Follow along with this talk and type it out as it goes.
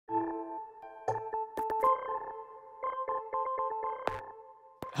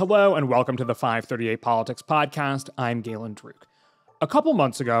Hello and welcome to the 538 Politics podcast. I'm Galen Druke. A couple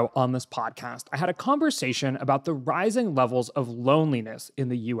months ago on this podcast, I had a conversation about the rising levels of loneliness in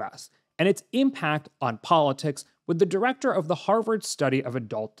the U.S. and its impact on politics with the director of the Harvard Study of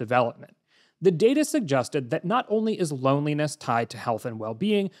Adult Development. The data suggested that not only is loneliness tied to health and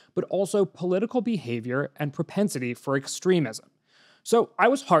well-being, but also political behavior and propensity for extremism. So I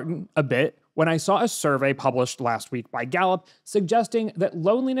was heartened a bit when I saw a survey published last week by Gallup suggesting that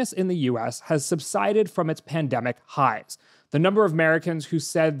loneliness in the U.S. has subsided from its pandemic highs. The number of Americans who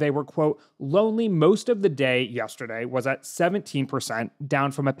said they were, quote, lonely most of the day yesterday was at 17%,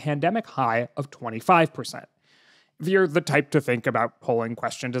 down from a pandemic high of 25%. If you're the type to think about polling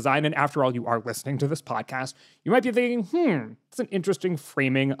question design, and after all, you are listening to this podcast, you might be thinking, it's an interesting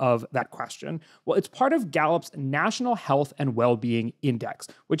framing of that question. Well, it's part of Gallup's National Health and Well-Being Index,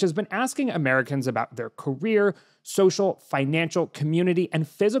 which has been asking Americans about their career, social, financial, community, and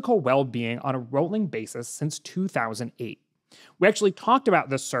physical well-being on a rolling basis since 2008. We actually talked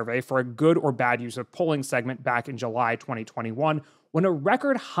about this survey for a good or bad use of polling segment back in July 2021, when a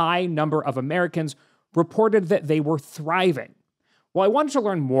record high number of Americans reported that they were thriving. Well, I wanted to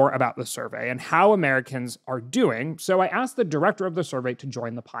learn more about the survey and how Americans are doing, so I asked the director of the survey to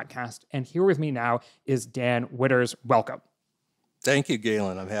join the podcast, and here with me now is Dan Witters. Welcome. Thank you,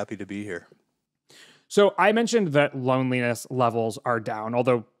 Galen. I'm happy to be here. So I mentioned that loneliness levels are down,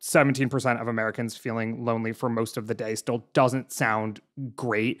 although 17% of Americans feeling lonely for most of the day still doesn't sound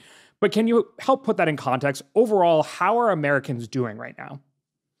great. But can you help put that in context? Overall, how are Americans doing right now?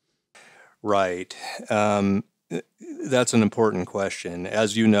 Right. That's an important question.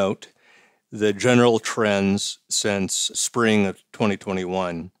 As you note, the general trends since spring of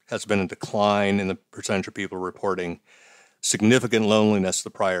 2021 has been a decline in the percentage of people reporting significant loneliness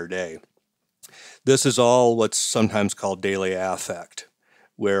the prior day. This is all what's sometimes called daily affect,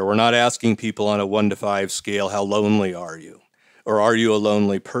 where we're not asking people on a 1 to 5 scale, how lonely are you? Or are you a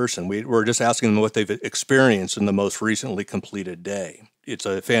lonely person? We're just asking them what they've experienced in the most recently completed day. It's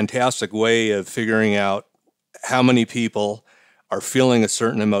a fantastic way of figuring out how many people are feeling a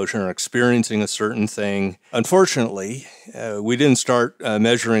certain emotion or experiencing a certain thing. Unfortunately, we didn't start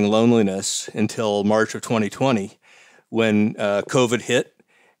measuring loneliness until March of 2020 when COVID hit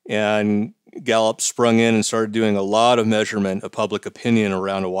and Gallup sprung in and started doing a lot of measurement of public opinion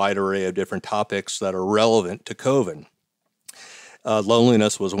around a wide array of different topics that are relevant to COVID.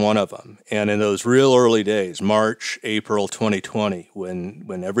 Loneliness was one of them. And in those real early days, March, April 2020,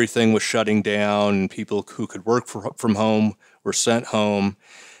 when everything was shutting down, people who could work from home were sent home,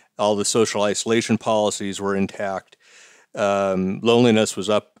 all the social isolation policies were intact, loneliness was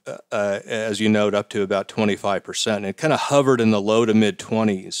up, as you note, up to about 25%. And it kind of hovered in the low to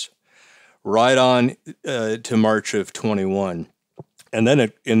mid-20s right on to March of 21. And then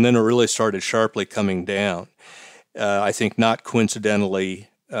it really started sharply coming down. I think not coincidentally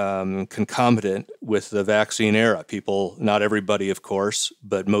concomitant with the vaccine era. People, not everybody, of course,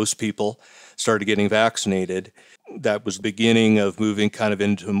 but most people started getting vaccinated. That was the beginning of moving kind of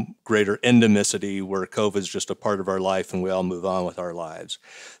into greater endemicity where COVID is just a part of our life and we all move on with our lives.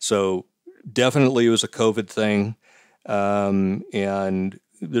 So definitely it was a COVID thing. And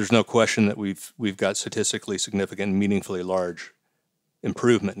there's no question that we've got statistically significant and meaningfully large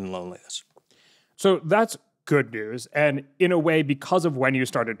improvement in loneliness. So that's good news. And in a way, because of when you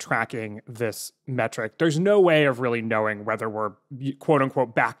started tracking this metric, there's no way of really knowing whether we're, quote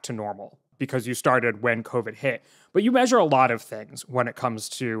unquote, back to normal because you started when COVID hit. But you measure a lot of things when it comes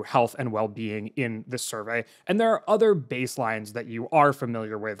to health and well-being in this survey. And there are other baselines that you are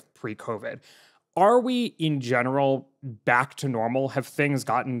familiar with pre-COVID. Are we, in general, back to normal? Have things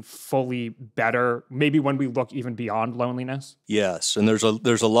gotten fully better, maybe when we look even beyond loneliness? Yes, and there's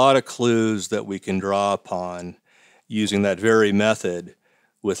a lot of clues that we can draw upon using that very method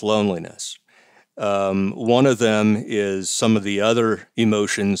with loneliness. One of them is some of the other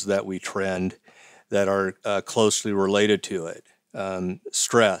emotions that we trend that are closely related to it.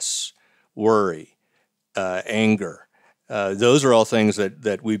 Stress, worry, anger. Those are all things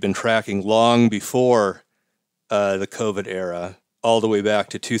that we've been tracking long before the COVID era, all the way back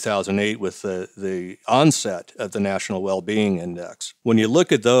to 2008 with the onset of the National Wellbeing Index. When you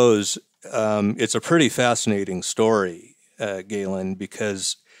look at those, it's a pretty fascinating story, Galen,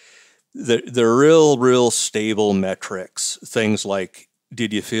 because they're real stable metrics. Things like,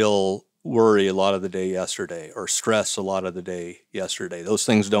 did you feel worry a lot of the day yesterday or stress a lot of the day yesterday? Those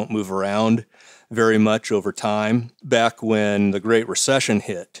things don't move around very much over time. Back when the Great Recession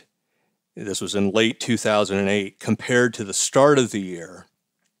hit, this was in late 2008, compared to the start of the year,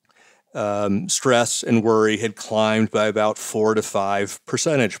 stress and worry had climbed by about 4 to 5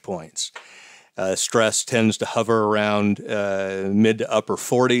 percentage points. Stress tends to hover around mid to upper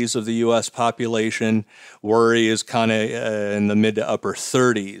 40s of the U.S. population. Worry is kind of in the mid to upper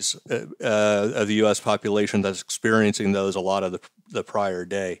 30s of the U.S. population that's experiencing those a lot of the prior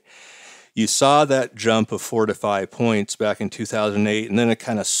day. You saw that jump of 4 to 5 points back in 2008, and then it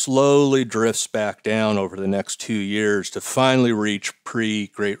kind of slowly drifts back down over the next 2 years to finally reach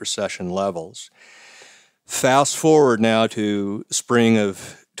pre-Great Recession levels. Fast forward now to spring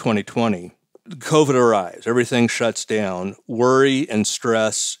of 2020. COVID arrives, everything shuts down. Worry and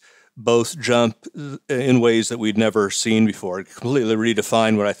stress both jump in ways that we'd never seen before. It completely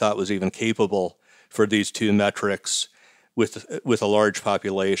redefined what I thought was even capable for these two metrics with a large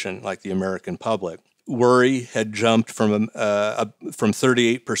population like the American public. Worry had jumped from 38%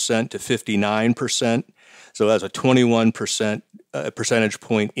 to 59%, so that's a 21% percentage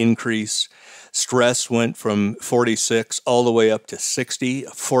point increase. Stress went from 46 all the way up to 60, a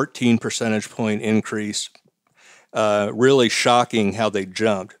 14 percentage point increase. Really shocking how they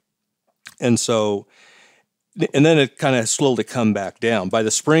jumped. And then it kind of slowly come back down. By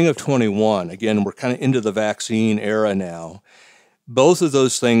the spring of 21, again, we're kind of into the vaccine era now. Both of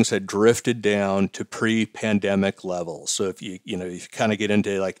those things had drifted down to pre-pandemic levels. So if you kind of get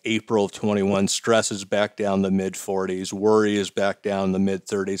into like April of 21, stress is back down the mid 40s, worry is back down the mid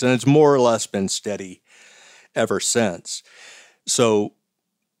 30s, and it's more or less been steady ever since. So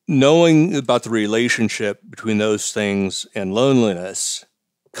knowing about the relationship between those things and loneliness,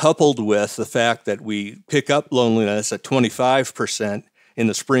 coupled with the fact that we pick up loneliness at 25% in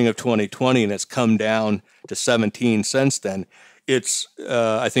the spring of 2020, and it's come down to 17 since then, it's,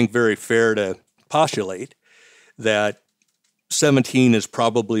 I think, very fair to postulate that 17 is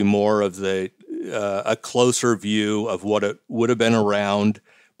probably more of a closer view of what it would have been around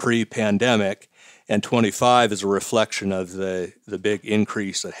pre-pandemic, and 25 is a reflection of the big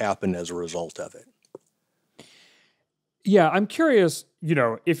increase that happened as a result of it. Yeah, I'm curious,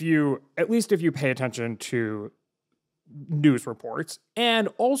 if you pay attention to news reports, and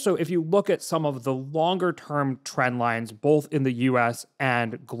also if you look at some of the longer term trend lines, both in the US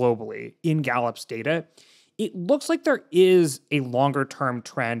and globally in Gallup's data, it looks like there is a longer term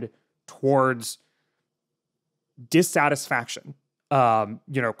trend towards dissatisfaction. Call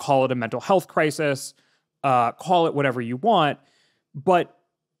it a mental health crisis, call it whatever you want, but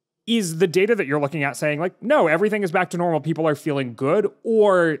is the data that you're looking at saying like, no, everything is back to normal, people are feeling good,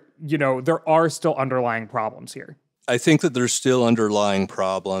 or, there are still underlying problems here? I think that there's still underlying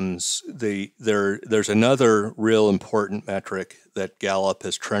problems. There's another real important metric that Gallup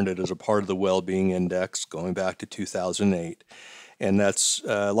has trended as a part of the well-being index going back to 2008, and that's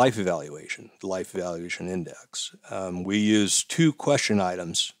life evaluation, the life evaluation index. We use 2 question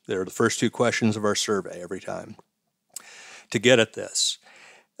items. They're the first 2 questions of our survey every time to get at this.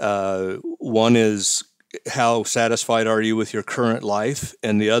 One is, how satisfied are you with your current life?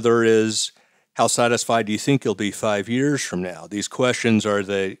 And the other is, how satisfied do you think you'll be 5 years from now? These questions are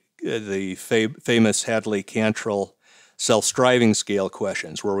the famous Hadley-Cantrell self-striving scale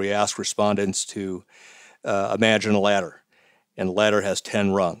questions, where we ask respondents to imagine a ladder, and the ladder has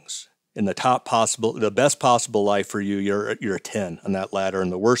 10 rungs. In the best possible life for you, you're a 10 on that ladder. In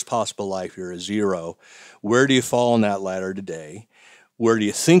the worst possible life, you're a 0. Where do you fall on that ladder today? Where do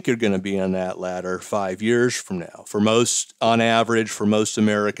you think you're going to be on that ladder 5 years from now? On average, for most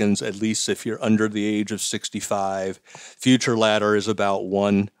Americans, at least if you're under the age of 65, future ladder is about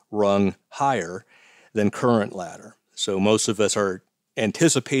 1 rung higher than current ladder. So most of us are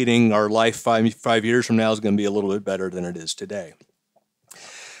anticipating our life five years from now is going to be a little bit better than it is today.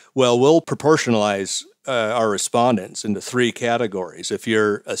 Well, we'll proportionalize our respondents into 3 categories. If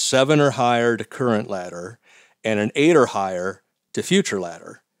you're a 7 or higher to current ladder and an 8 or higher to future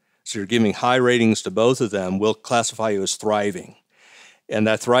ladder, so you're giving high ratings to both of them, we'll classify you as thriving. And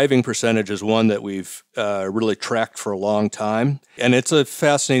that thriving percentage is one that we've really tracked for a long time. And it's a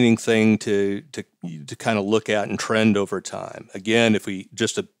fascinating thing to kind of look at and trend over time. Again, if we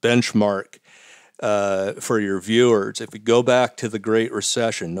just a benchmark for your viewers, if we go back to the Great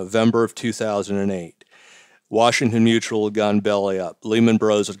Recession, November of 2008, Washington Mutual had gone belly up. Lehman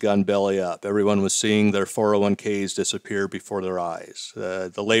Bros had gone belly up. Everyone was seeing their 401ks disappear before their eyes.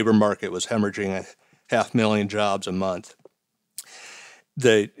 The labor market was hemorrhaging 500,000 jobs a month.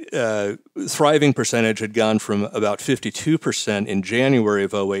 The thriving percentage had gone from about 52% in January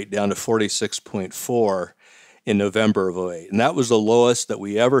of 08 down to 46.4% in November of 08. And that was the lowest that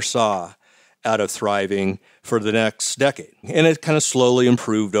we ever saw out of thriving for the next decade. And it kind of slowly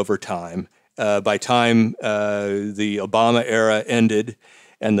improved over time. By time the Obama era ended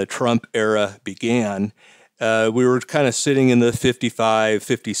and the Trump era began, we were kind of sitting in the 55,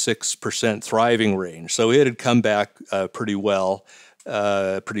 56% thriving range. So it had come back pretty well,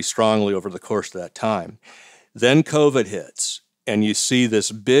 pretty strongly over the course of that time. Then COVID hits, and you see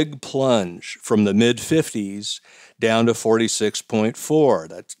this big plunge from the mid-50s down to 46.4.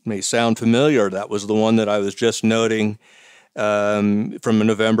 That may sound familiar. That was the one that I was just noting from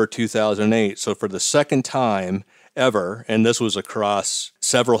November 2008. So for the second time ever, and this was across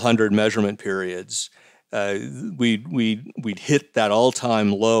several hundred measurement periods, we'd hit that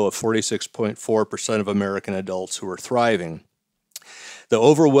all-time low of 46.4% of American adults who were thriving. The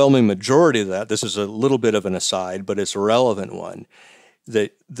overwhelming majority of that, this is a little bit of an aside, but it's a relevant one,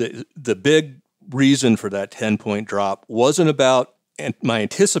 the big reason for that 10-point drop wasn't about my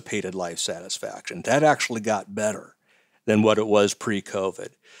anticipated life satisfaction. That actually got better than what it was pre-COVID.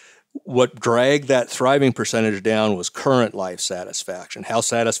 What dragged that thriving percentage down was current life satisfaction. How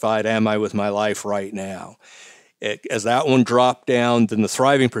satisfied am I with my life right now? As that one dropped down, then the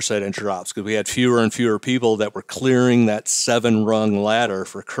thriving percentage drops because we had fewer and fewer people that were clearing that 7-rung ladder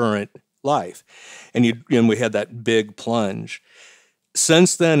for current life. And we had that big plunge.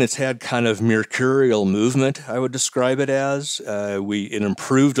 Since then, it's had kind of mercurial movement, I would describe it as. It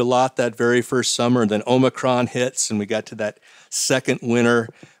improved a lot that very first summer, and then Omicron hits, and we got to that second winter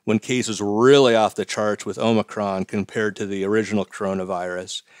when cases were really off the charts with Omicron compared to the original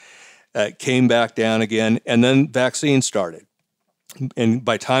coronavirus. Came back down again, and then vaccines started. And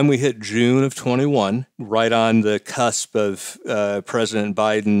by the time we hit June of 21, right on the cusp of President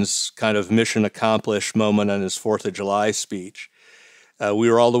Biden's kind of mission accomplished moment on his 4th of July speech, we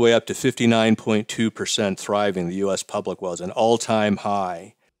were all the way up to 59.2% thriving. The U.S. public was an all-time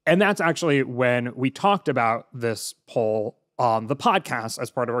high. And that's actually when we talked about this poll on the podcast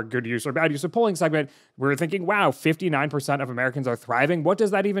as part of our good use or bad use of polling segment. We were thinking, wow, 59% of Americans are thriving. What does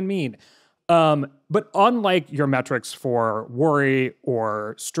that even mean? But unlike your metrics for worry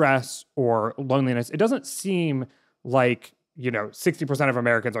or stress or loneliness, it doesn't seem like, 60% of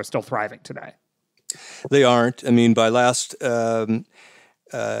Americans are still thriving today. They aren't. I mean, by last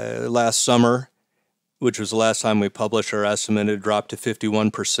summer, which was the last time we published our estimate, it dropped to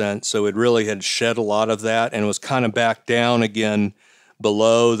 51%. So it really had shed a lot of that and was kind of back down again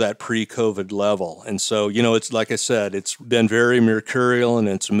below that pre-COVID level. And so, it's like I said, it's been very mercurial in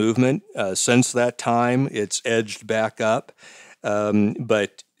its movement. Since that time, it's edged back up.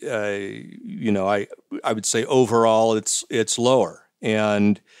 But I would say overall it's lower.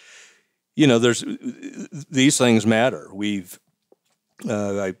 And, these things matter. We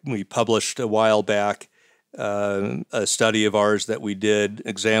published a while back a study of ours that we did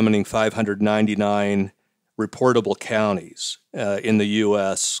examining 599 reportable counties in the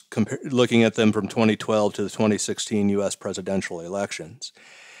U.S., looking at them from 2012 to the 2016 U.S. presidential elections.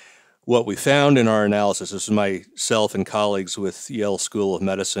 What we found in our analysis, this is myself and colleagues with Yale School of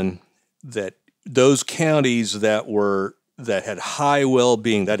Medicine, that those counties that had high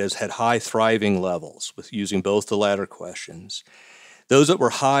well-being, that is, had high thriving levels, with using both the latter questions, those that were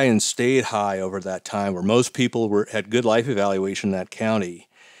high and stayed high over that time, where most people had good life evaluation in that county,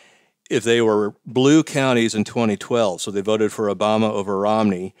 if they were blue counties in 2012, so they voted for Obama over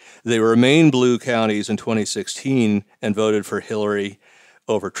Romney, they remained blue counties in 2016 and voted for Hillary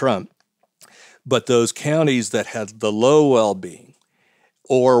over Trump. But those counties that had the low well-being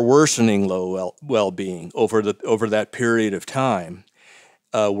or worsening low well-being over that period of time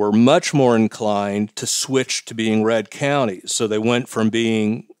were much more inclined to switch to being red counties. So they went from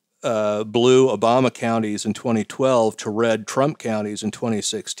being blue Obama counties in 2012 to red Trump counties in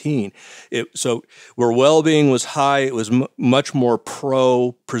 2016. So where well-being was high, it was much more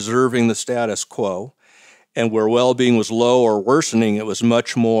pro-preserving the status quo. And where well-being was low or worsening, it was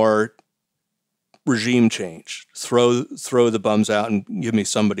much more regime change. Throw the bums out and give me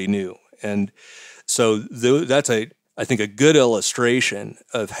somebody new. And so that's I think a good illustration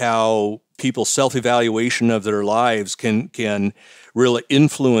of how people's self-evaluation of their lives can really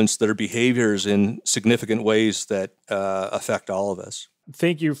influence their behaviors in significant ways that affect all of us.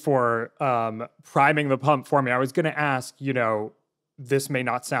 Thank you for priming the pump for me. I was going to ask, this may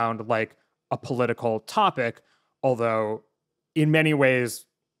not sound like a political topic, although in many ways,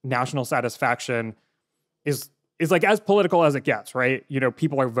 national satisfaction is like as political as it gets, right?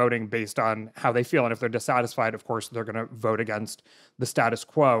 People are voting based on how they feel. And if they're dissatisfied, of course, they're going to vote against the status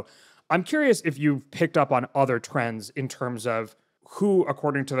quo. I'm curious if you've picked up on other trends in terms of who,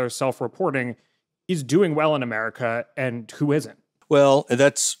 according to their self-reporting, is doing well in America and who isn't. Well,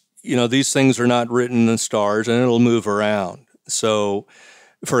 that's, these things are not written in the stars and it'll move around. So,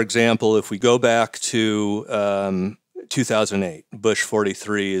 for example, if we go back to 2008. Bush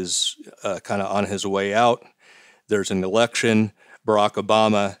 43 is kind of on his way out. There's an election. Barack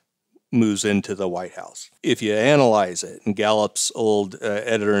Obama moves into the White House. If you analyze it, and Gallup's old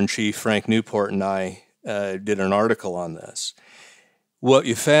editor-in-chief, Frank Newport, and I did an article on this, what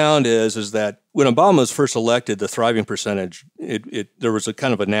you found is that when Obama was first elected, the thriving percentage, there was a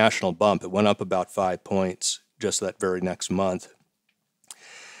kind of a national bump. It went up about 5 points just that very next month.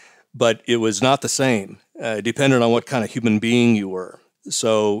 But it was not the same. Depended on what kind of human being you were.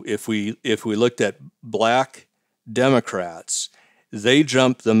 So if we looked at black Democrats, they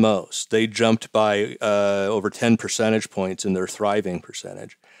jumped the most. They jumped by over 10 percentage points in their thriving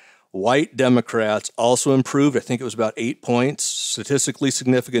percentage. White Democrats also improved. I think it was about 8 points, statistically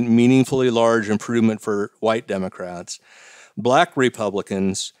significant, meaningfully large improvement for white Democrats. Black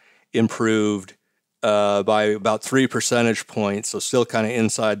Republicans improved by about 3 percentage points, so still kind of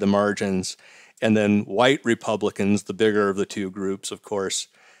inside the margins. And then white Republicans, the bigger of the two groups, of course,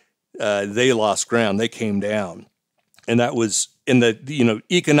 they lost ground. They came down. And that was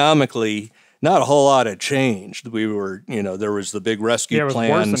economically, not a whole lot had changed. We were, there was the big rescue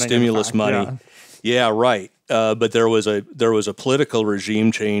plan, stimulus money. Yeah, right. But there was a political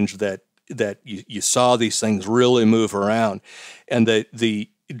regime change that you saw these things really move around. And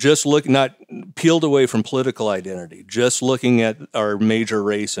not peeled away from political identity, just looking at our major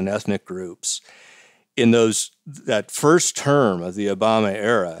race and ethnic groups. In that first term of the Obama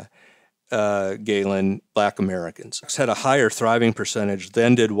era, Galen, Black Americans had a higher thriving percentage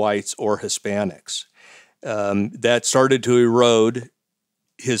than did whites or Hispanics. That started to erode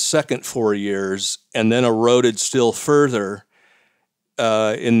his second 4 years and then eroded still further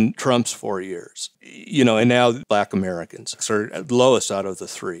in Trump's 4 years. And now Black Americans are lowest out of the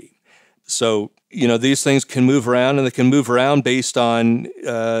three. So, these things can move around, and they can move around based on,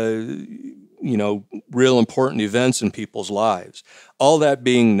 real important events in people's lives. All that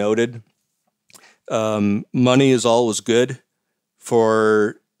being noted, money is always good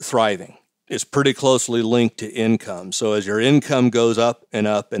for thriving. It's pretty closely linked to income. So as your income goes up and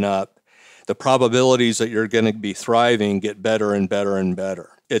up and up, the probabilities that you're going to be thriving get better and better and better.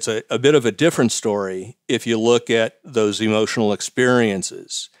 It's a bit of a different story if you look at those emotional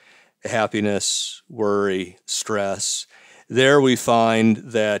experiences, happiness, worry, stress. There we find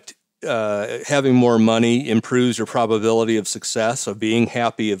that having more money improves your probability of success, of being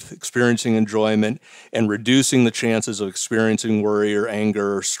happy, of experiencing enjoyment, and reducing the chances of experiencing worry or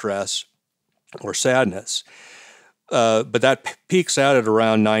anger or stress or sadness. But that peaks out at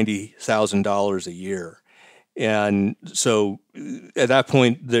around $90,000 a year. And so at that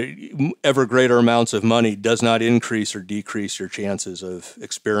point, the ever greater amounts of money does not increase or decrease your chances of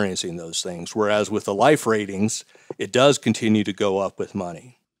experiencing those things. Whereas with the life ratings, it does continue to go up with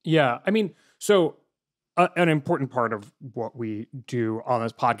money. Yeah. I mean, so an important part of what we do on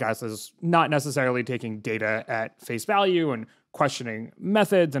this podcast is not necessarily taking data at face value and questioning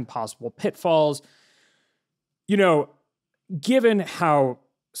methods and possible pitfalls. Given how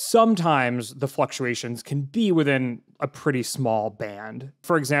sometimes the fluctuations can be within a pretty small band.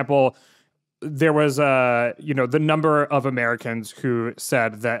 For example, there was the number of Americans who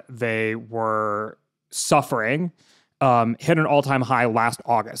said that they were suffering hit an all-time high last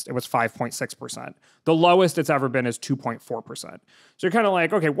August. It was 5.6%. The lowest it's ever been is 2.4%. So you're kind of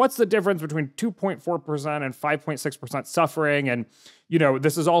like, okay, what's the difference between 2.4% and 5.6% suffering? And,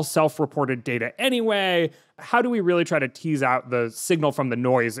 this is all self-reported data anyway. How do we really try to tease out the signal from the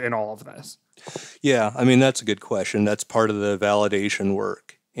noise in all of this? Yeah, I mean, that's a good question. That's part of the validation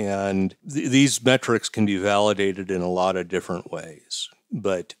work. And these metrics can be validated in a lot of different ways.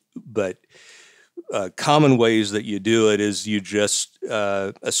 But common ways that you do it is you just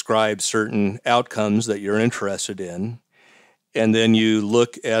ascribe certain outcomes that you're interested in, and then you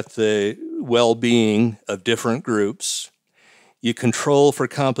look at the well-being of different groups. You control for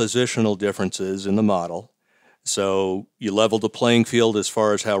compositional differences in the model. So you level the playing field as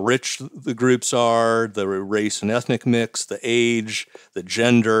far as how rich the groups are, the race and ethnic mix, the age, the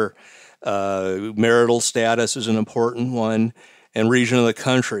gender, marital status is an important one, and region of the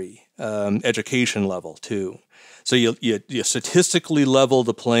country. Education level too. So you statistically level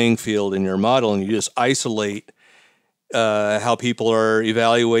the playing field in your model, and you just isolate how people are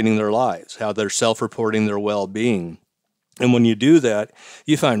evaluating their lives, how they're self-reporting their well-being. And when you do that,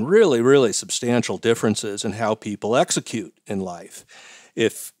 you find really, really substantial differences in how people execute in life.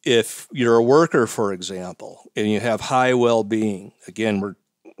 If you're a worker, for example, and you have high well-being, again,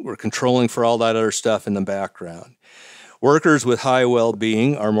 we're controlling for all that other stuff in the background. Workers with high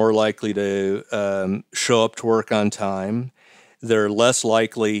well-being are more likely to show up to work on time. They're less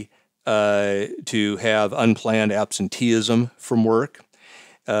likely to have unplanned absenteeism from work.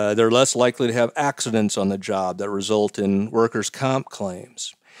 They're less likely to have accidents on the job that result in workers' comp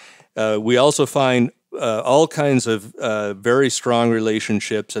claims. We also find all kinds of very strong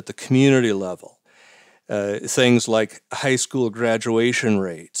relationships at the community level. Things like high school graduation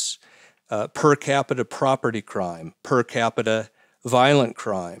rates, per capita property crime, per capita violent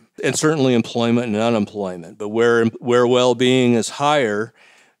crime, and certainly employment and unemployment. But where well-being is higher,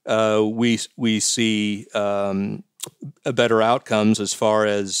 we see better outcomes as far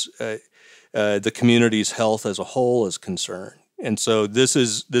as the community's health as a whole is concerned. And so this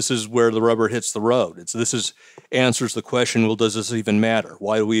is where the rubber hits the road. This answers the question, well, does this even matter?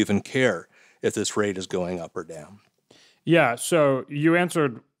 Why do we even care if this rate is going up or down? Yeah, so you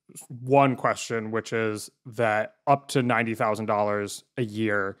answered one question, which is that up to $90,000 a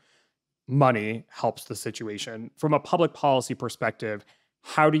year money helps the situation. From a public policy perspective,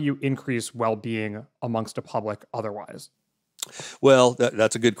 how do you increase well-being amongst the public otherwise? Well,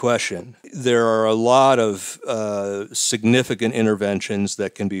 that's a good question. There are a lot of significant interventions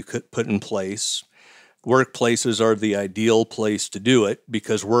that can be put in place. Workplaces are the ideal place to do it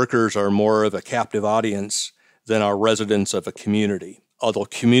because workers are more of a captive audience than are residents of a community. Although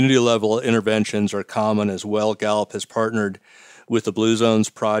community-level interventions are common as well, Gallup has partnered with the Blue Zones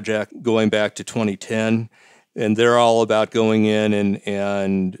Project going back to 2010, and they're all about going in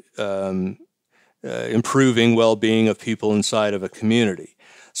and improving well-being of people inside of a community.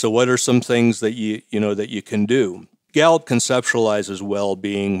 So what are some things that you can do? Gallup conceptualizes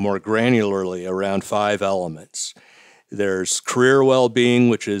well-being more granularly around 5 elements. There's career well-being,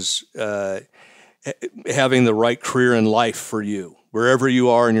 which is having the right career in life for you, wherever you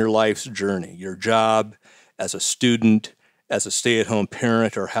are in your life's journey, your job, as a student, as a stay-at-home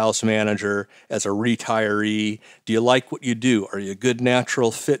parent or house manager, as a retiree. Do you like what you do? Are you a good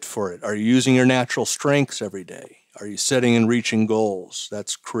natural fit for it? Are you using your natural strengths every day? Are you setting and reaching goals?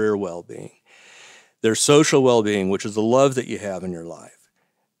 That's career well-being. There's social well-being, which is the love that you have in your life.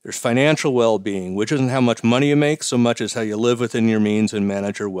 There's financial well-being, which isn't how much money you make so much as how you live within your means and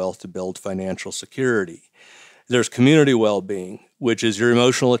manage your wealth to build financial security. There's community well-being, which is your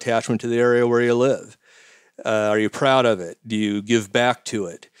emotional attachment to the area where you live. Are you proud of it? Do you give back to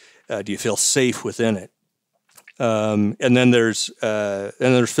it? Do you feel safe within it? And then there's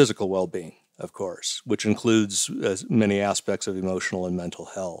physical well-being, of course, which includes many aspects of emotional and mental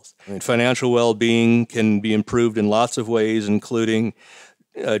health. I mean, financial well-being can be improved in lots of ways, including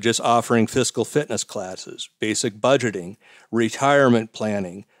just offering fiscal fitness classes, basic budgeting, retirement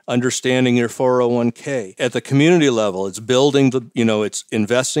planning, understanding your 401k. At the community level, it's building it's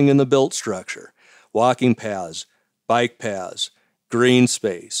investing in the built structure, walking paths, bike paths, green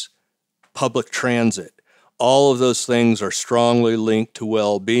space, public transit. All of those things are strongly linked to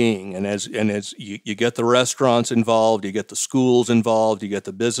well-being. And as you get the restaurants involved, you get the schools involved, you get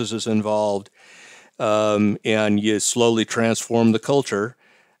the businesses involved, and you slowly transform the culture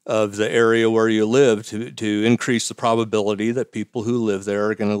of the area where you live to increase the probability that people who live there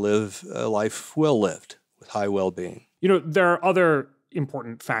are going to live a life well lived with high well-being. There are other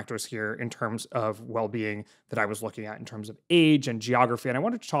important factors here in terms of well-being that I was looking at in terms of age and geography, and I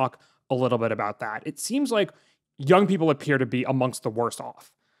wanted to talk a little bit about that. It seems like young people appear to be amongst the worst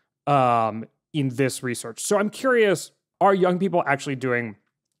off in this research. So I'm curious, are young people actually doing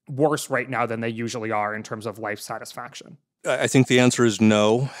worse right now than they usually are in terms of life satisfaction? I think the answer is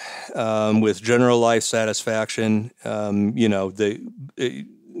no. With general life satisfaction,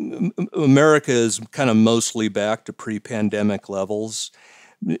 America is kind of mostly back to pre-pandemic levels,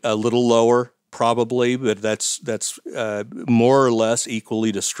 a little lower probably, but that's more or less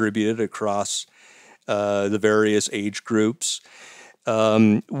equally distributed across the various age groups.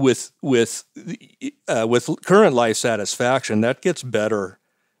 With current life satisfaction, that gets better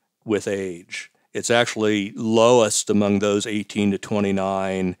with age. It's actually lowest among those 18 to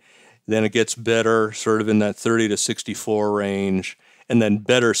 29. Then it gets better sort of in that 30 to 64 range, and then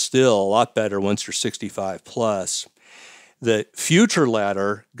better still, a lot better once you're 65 plus. The future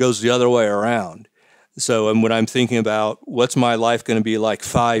ladder goes the other way around. So when I'm thinking about what's my life going to be like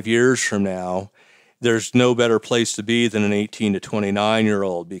 5 years from now, there's no better place to be than an 18 to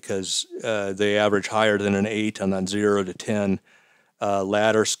 29-year-old because they average higher than an 8 on that 0 to 10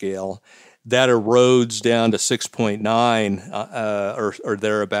 ladder scale. That erodes down to 6.9 or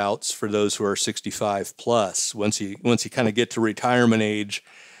thereabouts for those who are 65 plus. Once you kind of get to retirement age,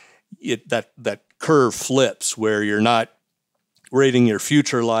 that curve flips where you're not rating your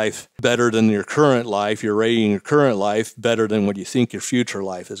future life better than your current life. You're rating your current life better than what you think your future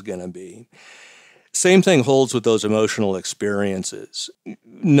life is going to be. Same thing holds with those emotional experiences.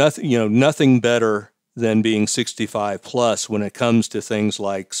 Nothing better than being 65 plus when it comes to things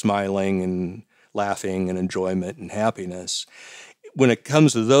like smiling and laughing and enjoyment and happiness. When it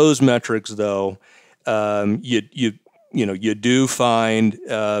comes to those metrics, though, you do find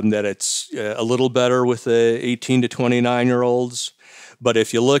that it's a little better with the 18 to 29-year-olds. But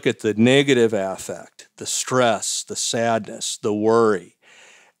if you look at the negative affect, the stress, the sadness, the worry,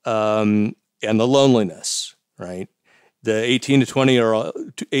 and the loneliness, right? The 18 to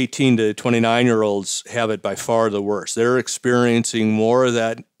 29-year-olds have it by far the worst. They're experiencing more of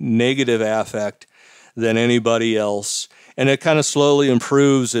that negative affect than anybody else, and it kind of slowly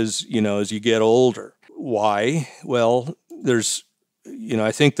improves as you get older. Why? Well,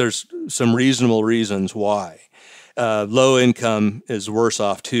 I think there's some reasonable reasons why. Low income is worse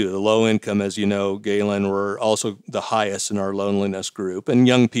off too. The low income, as you know, Galen, were also the highest in our loneliness group, and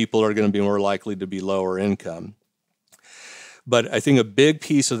young people are going to be more likely to be lower income. But I think a big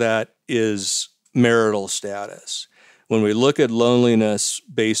piece of that is marital status. When we look at loneliness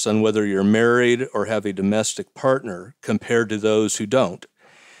based on whether you're married or have a domestic partner compared to those who don't,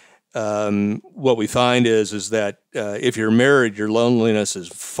 what we find is that if you're married, your loneliness is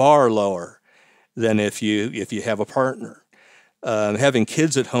far lower than if you have a partner. Having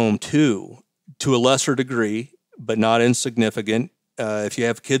kids at home too, to a lesser degree, but not insignificant. If you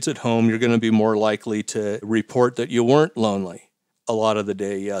have kids at home, you're going to be more likely to report that you weren't lonely a lot of the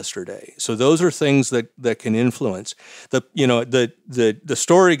day yesterday. So those are things that can influence. The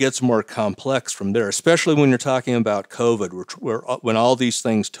story gets more complex from there, especially when you're talking about COVID, when all these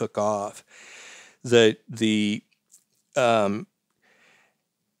things took off. The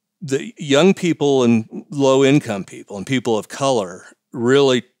young people and low-income people and people of color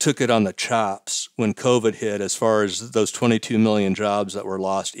really took it on the chops when COVID hit as far as those 22 million jobs that were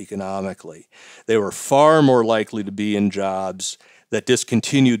lost economically. They were far more likely to be in jobs that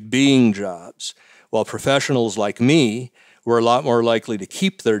discontinued being jobs, while professionals like me were a lot more likely to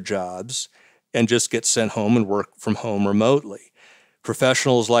keep their jobs and just get sent home and work from home remotely.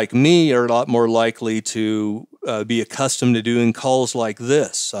 Professionals like me are a lot more likely to be accustomed to doing calls like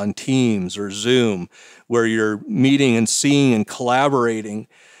this on Teams or Zoom, where you're meeting and seeing and collaborating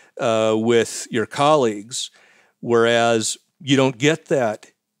with your colleagues, whereas you don't get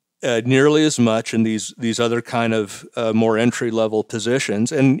that nearly as much in these other kind of more entry-level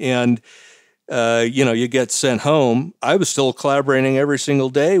positions. And you get sent home. I was still collaborating every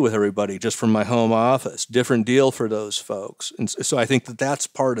single day with everybody just from my home office. Different deal for those folks. And so I think that's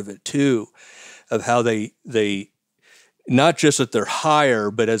part of it too, of how they not just that they're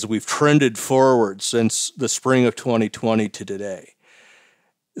higher, but as we've trended forward since the spring of 2020 to today,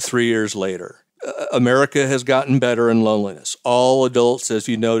 3 years later, America has gotten better in loneliness. All adults, as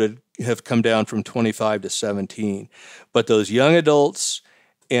you noted, have come down from 25 to 17. But those young adults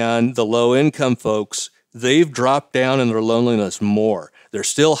and the low-income folks, they've dropped down in their loneliness more. They're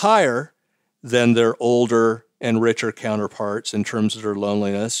still higher than their older and richer counterparts in terms of their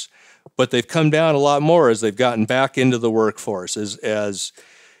loneliness, but they've come down a lot more as they've gotten back into the workforce, as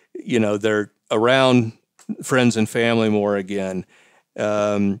they're around friends and family more again.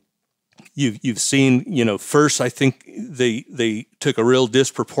 You've seen, first I think they took a real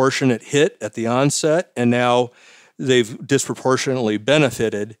disproportionate hit at the onset, and now they've disproportionately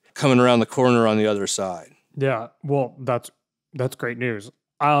benefited coming around the corner on the other side. Yeah, well, that's great news.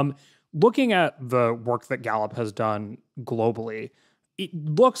 Looking at the work that Gallup has done globally, it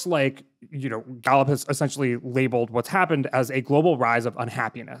looks like, Gallup has essentially labeled what's happened as a global rise of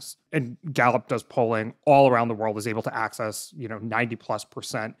unhappiness. And Gallup does polling all around the world, is able to access,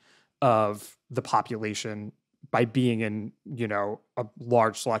 90+% of the population by being in, a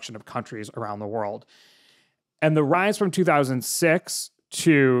large selection of countries around the world. And the rise from 2006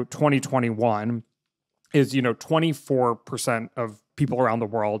 to 2021 is, 24% of people around the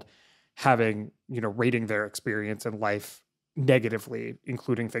world having, rating their experience in life negatively,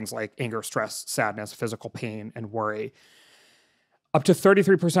 including things like anger, stress, sadness, physical pain, and worry. Up to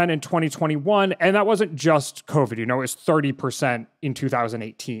 33% in 2021. And that wasn't just COVID, it was 30% in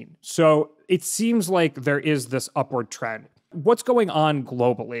 2018. So it seems like there is this upward trend. What's going on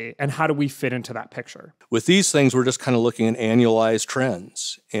globally, and how do we fit into that picture? With these things, we're just kind of looking at annualized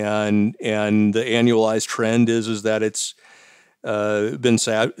trends. And the annualized trend is that it's been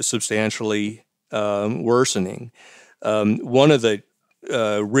substantially worsening. One of the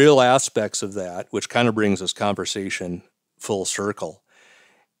real aspects of that, which kind of brings this conversation full circle,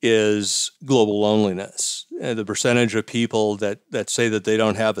 is global loneliness. The percentage of people that say that they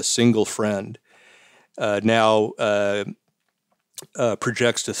don't have a single friend now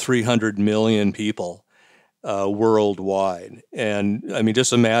projects to 300 million people worldwide. And I mean,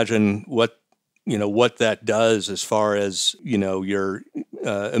 just imagine what that does as far as, your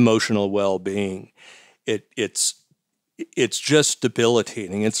emotional well-being. It's just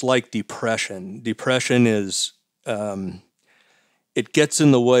debilitating. It's like depression. Depression is, it gets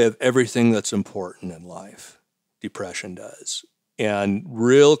in the way of everything that's important in life. Depression does. And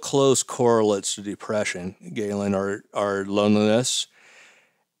real close correlates to depression, Galen, are loneliness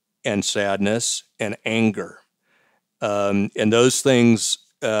and sadness and anger. And those things,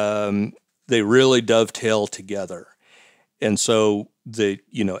 they really dovetail together. And so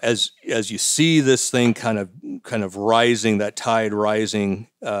as you see this thing kind of rising, that tide rising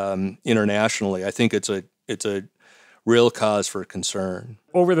internationally, I think it's a real cause for concern.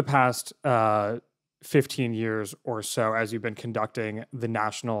 Over the past 15 years or so, as you've been conducting the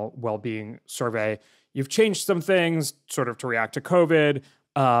National Wellbeing Survey, you've changed some things sort of to react to COVID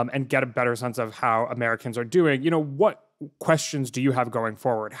and get a better sense of how Americans are doing. What questions do you have going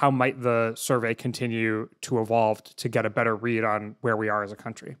forward? How might the survey continue to evolve to get a better read on where we are as a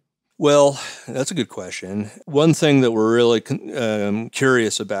country? Well, that's a good question. One thing that we're really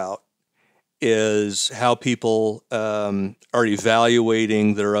curious about is how people are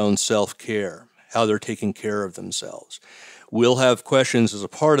evaluating their own self-care, how they're taking care of themselves. We'll have questions as a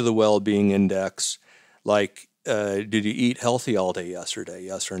part of the well-being index, like, did you eat healthy all day yesterday,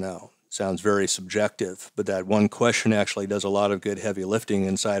 yes or no? Sounds very subjective, but that one question actually does a lot of good heavy lifting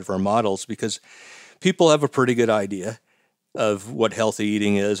inside of our models, because people have a pretty good idea of what healthy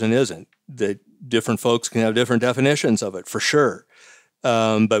eating is and isn't. That different folks can have different definitions of it, for sure.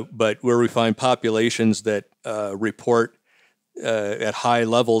 But where we find populations that report at high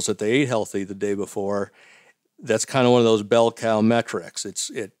levels that they ate healthy the day before, that's kind of one of those bell cow metrics.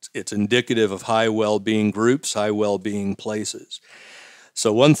 It's indicative of high well-being groups, high well-being places.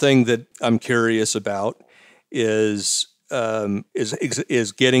 So one thing that I'm curious about is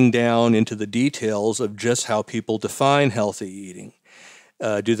getting down into the details of just how people define healthy eating.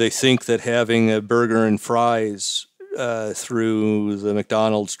 Do they think that having a burger and fries through the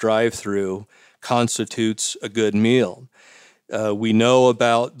McDonald's drive-thru constitutes a good meal? We know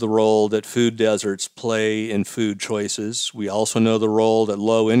about the role that food deserts play in food choices. We also know the role that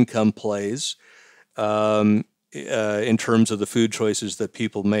low income plays in terms of the food choices that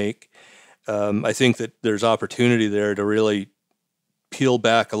people make. I think that there's opportunity there to really peel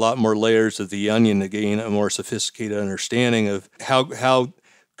back a lot more layers of the onion to gain a more sophisticated understanding of how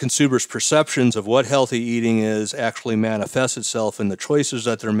consumers' perceptions of what healthy eating is actually manifests itself in the choices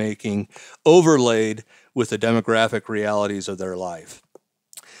that they're making, overlaid with the demographic realities of their life.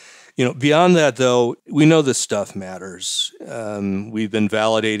 Beyond that, though, we know this stuff matters. We've been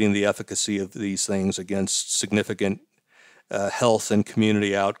validating the efficacy of these things against significant health and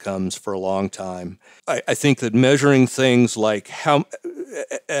community outcomes for a long time. I think that measuring things like how,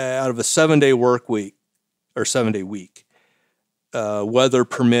 out of a 7-day work week or 7-day week, weather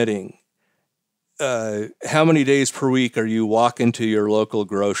permitting, how many days per week are you walking to your local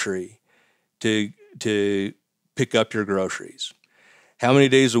grocery to pick up your groceries? How many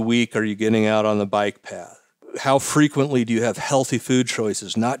days a week are you getting out on the bike path? How frequently do you have healthy food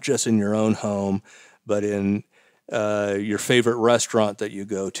choices, not just in your own home, but in your favorite restaurant that you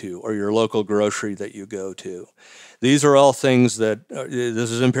go to or your local grocery that you go to? These are all things that, this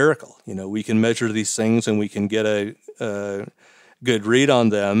is empirical. We can measure these things and we can get a good read on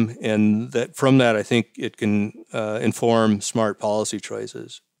them. And that from that, I think it can inform smart policy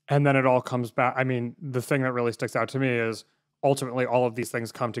choices. And then it all comes back. I mean, the thing that really sticks out to me is ultimately all of these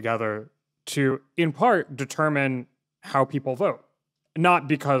things come together to, in part, determine how people vote. Not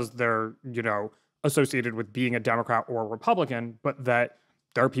because they're, associated with being a Democrat or a Republican, but that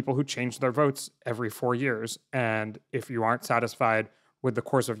there are people who change their votes every 4 years. And if you aren't satisfied with the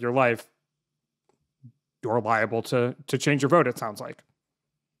course of your life, you're liable to change your vote, it sounds like.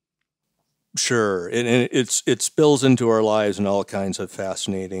 Sure. And it spills into our lives in all kinds of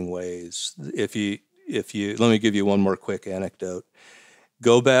fascinating ways. If you let me give you one more quick anecdote.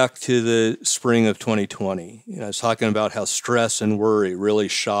 Go back to the spring of 2020. I was talking about how stress and worry really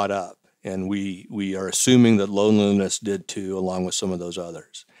shot up, and we are assuming that loneliness did too, along with some of those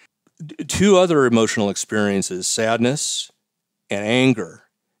others. Two other emotional experiences, sadness and anger,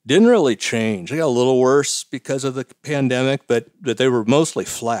 didn't really change. They got a little worse because of the pandemic, but they were mostly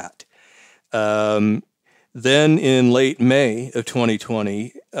flat. Then in late May of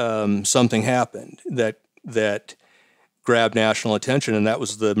 2020, something happened that grabbed national attention, and that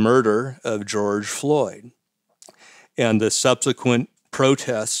was the murder of George Floyd and the subsequent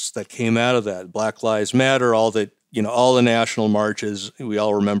protests that came out of that. Black Lives Matter, all that all the national marches. We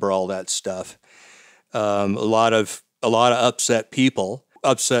all remember all that stuff. A lot of upset people,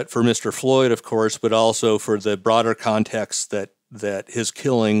 upset for Mr. Floyd, of course, but also for the broader context that his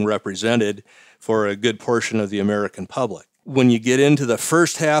killing represented for a good portion of the American public. When you get into the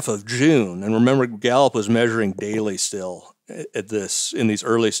first half of June, and remember Gallup was measuring daily still in these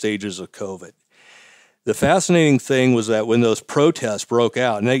early stages of COVID. The fascinating thing was that when those protests broke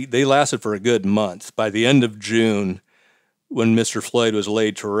out, and they lasted for a good month, by the end of June, when Mr. Floyd was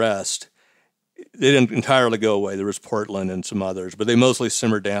laid to rest, they didn't entirely go away. There was Portland and some others, but they mostly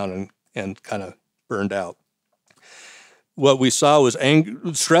simmered down and kind of burned out. What we saw was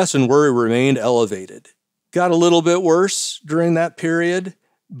stress and worry remained elevated. Got a little bit worse during that period,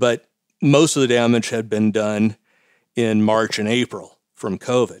 but most of the damage had been done in March and April from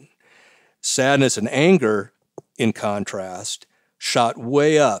COVID. Sadness and anger, in contrast, shot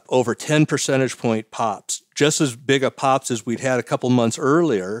way up, over 10 percentage point pops, just as big a pops as we'd had a couple months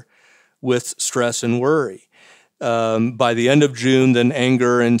earlier with stress and worry. By the end of June, then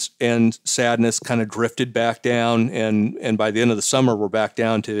anger and sadness kind of drifted back down, and by the end of the summer, we're back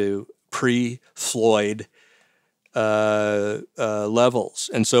down to pre-Floyd levels.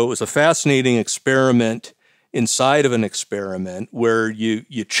 And so it was a fascinating experiment inside of an experiment where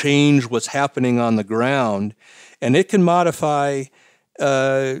you change what's happening on the ground, and it can modify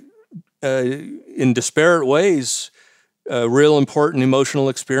in disparate ways real important emotional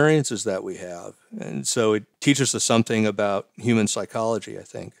experiences that we have. And so it teaches us something about human psychology, I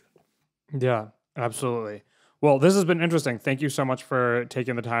think. Yeah, absolutely. Well, this has been interesting. Thank you so much for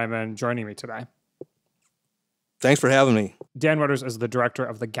taking the time and joining me today. Thanks for having me. Dan Wouters is the director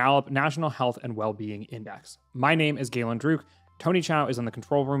of the Gallup National Health and Wellbeing Index. My name is Galen Druke. Tony Chow is in the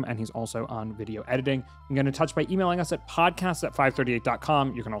control room, and he's also on video editing. You can get in touch by emailing us at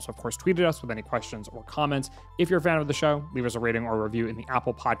podcasts@fivethirt8.com. You can also, of course, tweet at us with any questions or comments. If you're a fan of the show, leave us a rating or review in the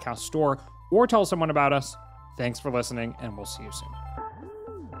Apple Podcast Store, or tell someone about us. Thanks for listening, and we'll see you soon.